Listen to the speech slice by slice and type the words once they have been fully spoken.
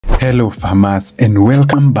Hello farmers, and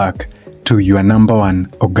welcome back to your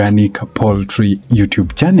 #1 organic poultry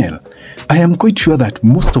YouTube channel. I am quite sure that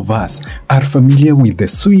most of us are familiar with the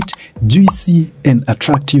sweet, juicy and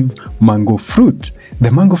attractive mango fruit.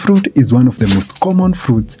 The mango fruit is one of the most common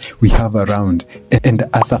fruits we have around, and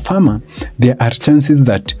as a farmer, there are chances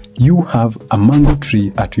that you have a mango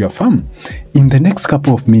tree at your farm. In the next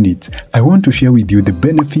couple of minutes, I want to share with you the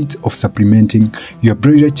benefits of supplementing your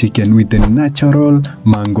broiler chicken with the natural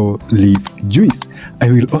mango leaf juice.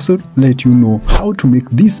 I will also let you know how to make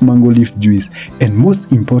this mango leaf juice, and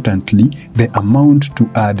most importantly, the amount to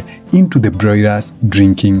add into the broiler's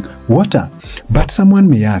drinking water. But someone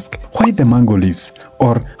may ask, why the mango leaves?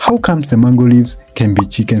 Or how comes the mango leaves can be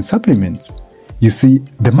chicken supplements? You see,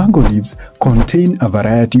 the mango leaves contain a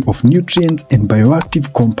variety of nutrients and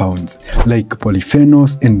bioactive compounds like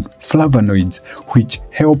polyphenols and flavonoids, which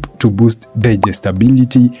help to boost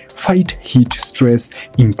digestibility, fight heat stress,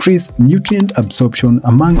 increase nutrient absorption,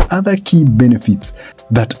 among other key benefits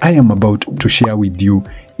that I am about to share with you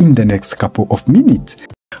in the next couple of minutes.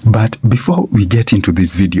 But before we get into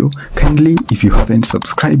this video, kindly, if you haven't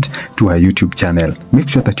subscribed to our YouTube channel, make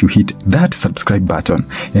sure that you hit that subscribe button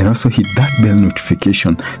and also hit that bell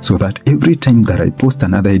notification so that every time that I post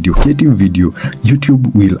another educative video,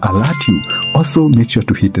 YouTube will alert you. Also, make sure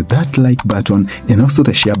to hit that like button and also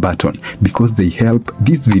the share button, because they help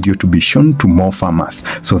this video to be shown to more farmers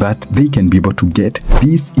so that they can be able to get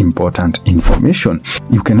this important information.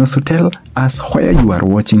 You can also tell us where you are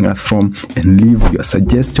watching us from and leave your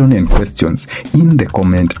suggestions and questions in the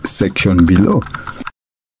comment section below.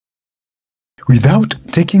 Without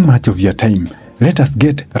taking much of your time, let us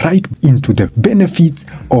get right into the benefits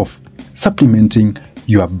of supplementing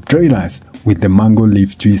your broilers with the mango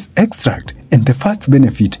leaf juice extract. And the first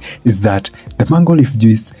benefit is that the mango leaf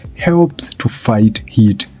juice helps to fight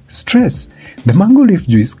heat stress. The mango leaf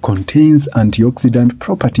juice contains antioxidant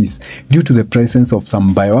properties due to the presence of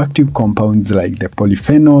some bioactive compounds like the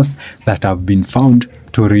polyphenols that have been found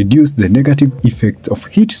to reduce the negative effects of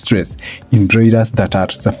heat stress in broilers that are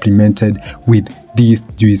supplemented with this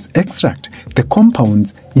juice extract. The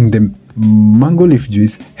compounds in the mango leaf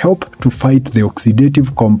juice help to fight the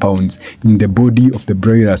oxidative compounds in the body of the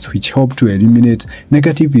broilers, which help to eliminate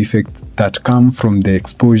negative effects that come from the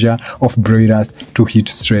exposure of broilers to heat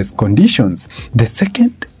stress conditions. The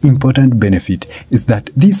second important benefit is that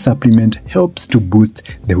this supplement helps to boost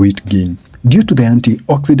the weight gain. Due to the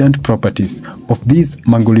antioxidant properties of this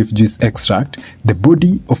mango leaf juice extract, the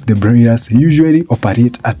body of the broilers usually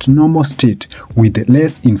operate at normal state with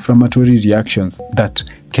less inflammatory reactions that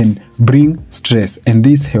can bring stress, and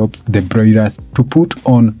this helps the broilers to put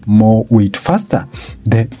on more weight faster.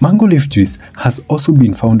 The mango leaf juice has also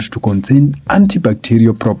been found to contain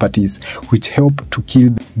antibacterial properties which help to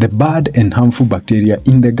kill the bad and harmful bacteria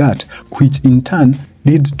in the gut, which in turn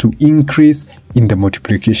leads to increase in the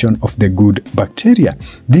multiplication of the good bacteria.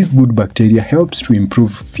 This good bacteria helps to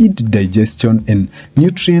improve feed digestion and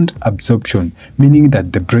nutrient absorption, meaning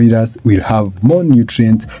that the broilers will have more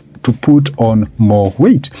nutrients to put on more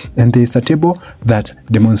weight. And there is a table that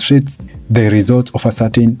demonstrates the results of a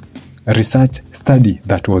certain research study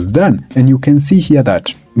that was done. And you can see here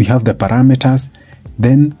that we have the parameters.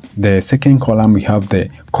 Then the second column, we have the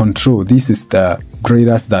control. This is the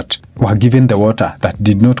broilers that were given the water that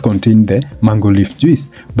did not contain the mango leaf juice.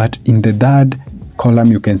 But in the third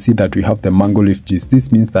column, you can see that we have the mango leaf juice.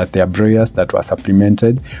 This means that there are broilers that were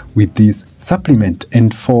supplemented with this supplement.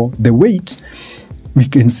 And for the weight, we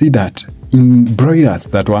can see that in broilers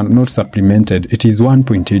that were not supplemented, it is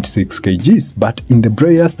 1.86 kgs, but in the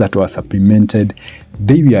broilers that were supplemented,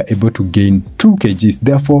 they were able to gain 2 kgs.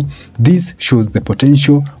 Therefore, this shows the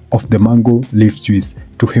potential of the mango leaf juice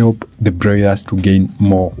to help the broilers to gain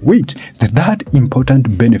more weight. The third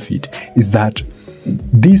important benefit is that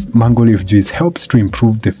this mango leaf juice helps to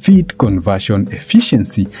improve the feed conversion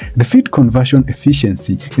efficiency. The feed conversion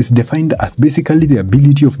efficiency is defined as basically the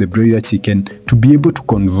ability of the broiler chicken to be able to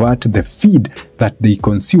convert the feed that they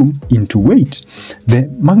consume into weight. The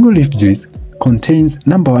mango leaf juice contains,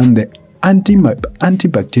 number one, the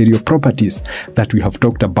antibacterial properties that we have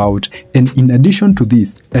talked about, and in addition to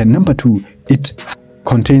this, number two, it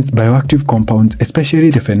contains bioactive compounds, especially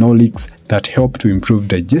the phenolics, that help to improve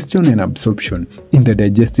digestion and absorption in the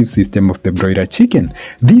digestive system of the broiler chicken.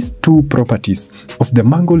 These two properties of the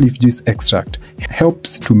mango leaf juice extract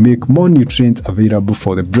helps to make more nutrients available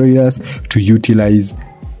for the broilers to utilize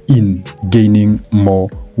in gaining more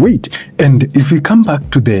weight. And if we come back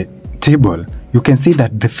to the table, you can see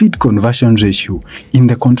that the feed conversion ratio in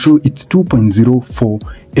the control it's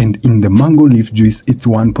 2.04 and in the mango leaf juice it's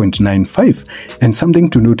 1.95. And something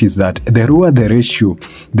to note is that the lower the ratio,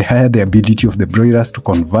 the higher the ability of the broilers to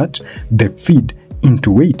convert the feed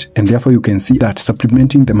into weight, and therefore you can see that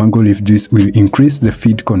supplementing the mango leaf juice will increase the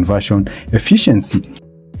feed conversion efficiency.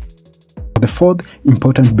 The fourth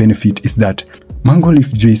important benefit is that mango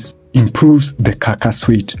leaf juice improves the carcass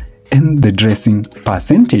weight and the dressing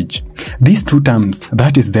percentage. These two terms,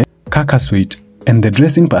 that is the carcass weight and the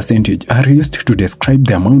dressing percentage, are used to describe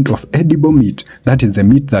the amount of edible meat, that is the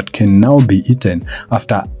meat that can now be eaten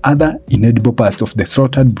after other inedible parts of the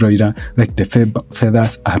slaughtered broiler like the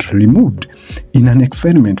feathers are removed. In an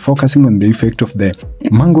experiment focusing on the effect of the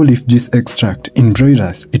mango leaf juice extract in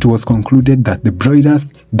broilers, it was concluded that the broilers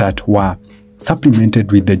that were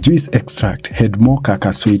supplemented with the juice extract had more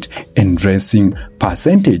carcass weight and dressing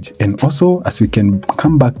percentage. And also, as we can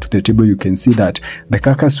come back to the table, you can see that the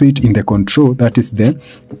carcass weight in the control, that is the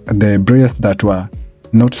broilers that were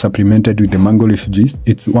not supplemented with the mango leaf juice,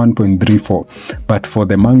 it's 1.34, but for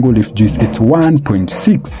the mango leaf juice it's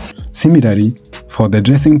 1.6. Similarly, for the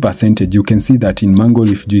dressing percentage, you can see that in mango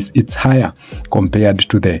leaf juice it's higher compared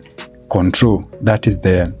to the control, that is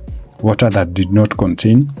the water that did not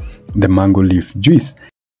contain the mango leaf juice.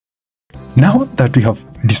 Now that we have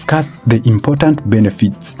discussed the important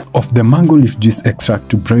benefits of the mango leaf juice extract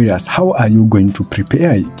to broilers, how are you going to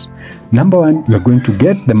prepare it? Number one, you are going to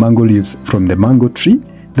get the mango leaves from the mango tree.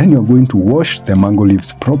 Then you are going to wash the mango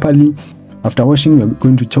leaves properly. After washing, you are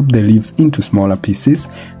going to chop the leaves into smaller pieces.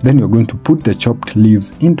 Then you are going to put the chopped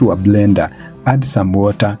leaves into a blender, add some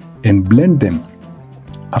water and blend them.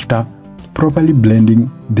 After properly blending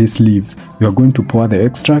these leaves, you are going to pour the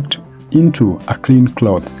extract into a clean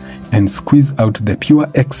cloth and squeeze out the pure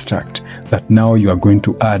extract that now you are going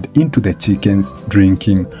to add into the chicken's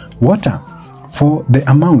drinking water. For the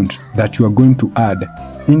amount that you are going to add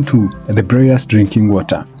into the broiler's drinking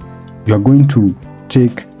water, you are going to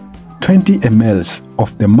take 20 ml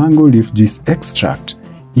of the mango leaf juice extract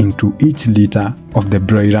into each liter of the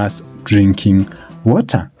broiler's drinking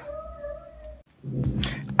water.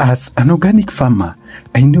 As an organic farmer,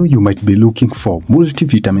 I know you might be looking for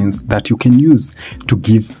multivitamins that you can use to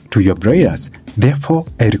give to your broilers. Therefore,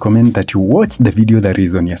 I recommend that you watch the video that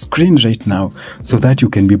is on your screen right now so that you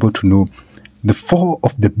can be able to know the 4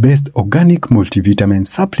 of the best organic multivitamin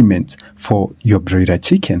supplements for your broiler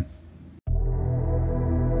chicken.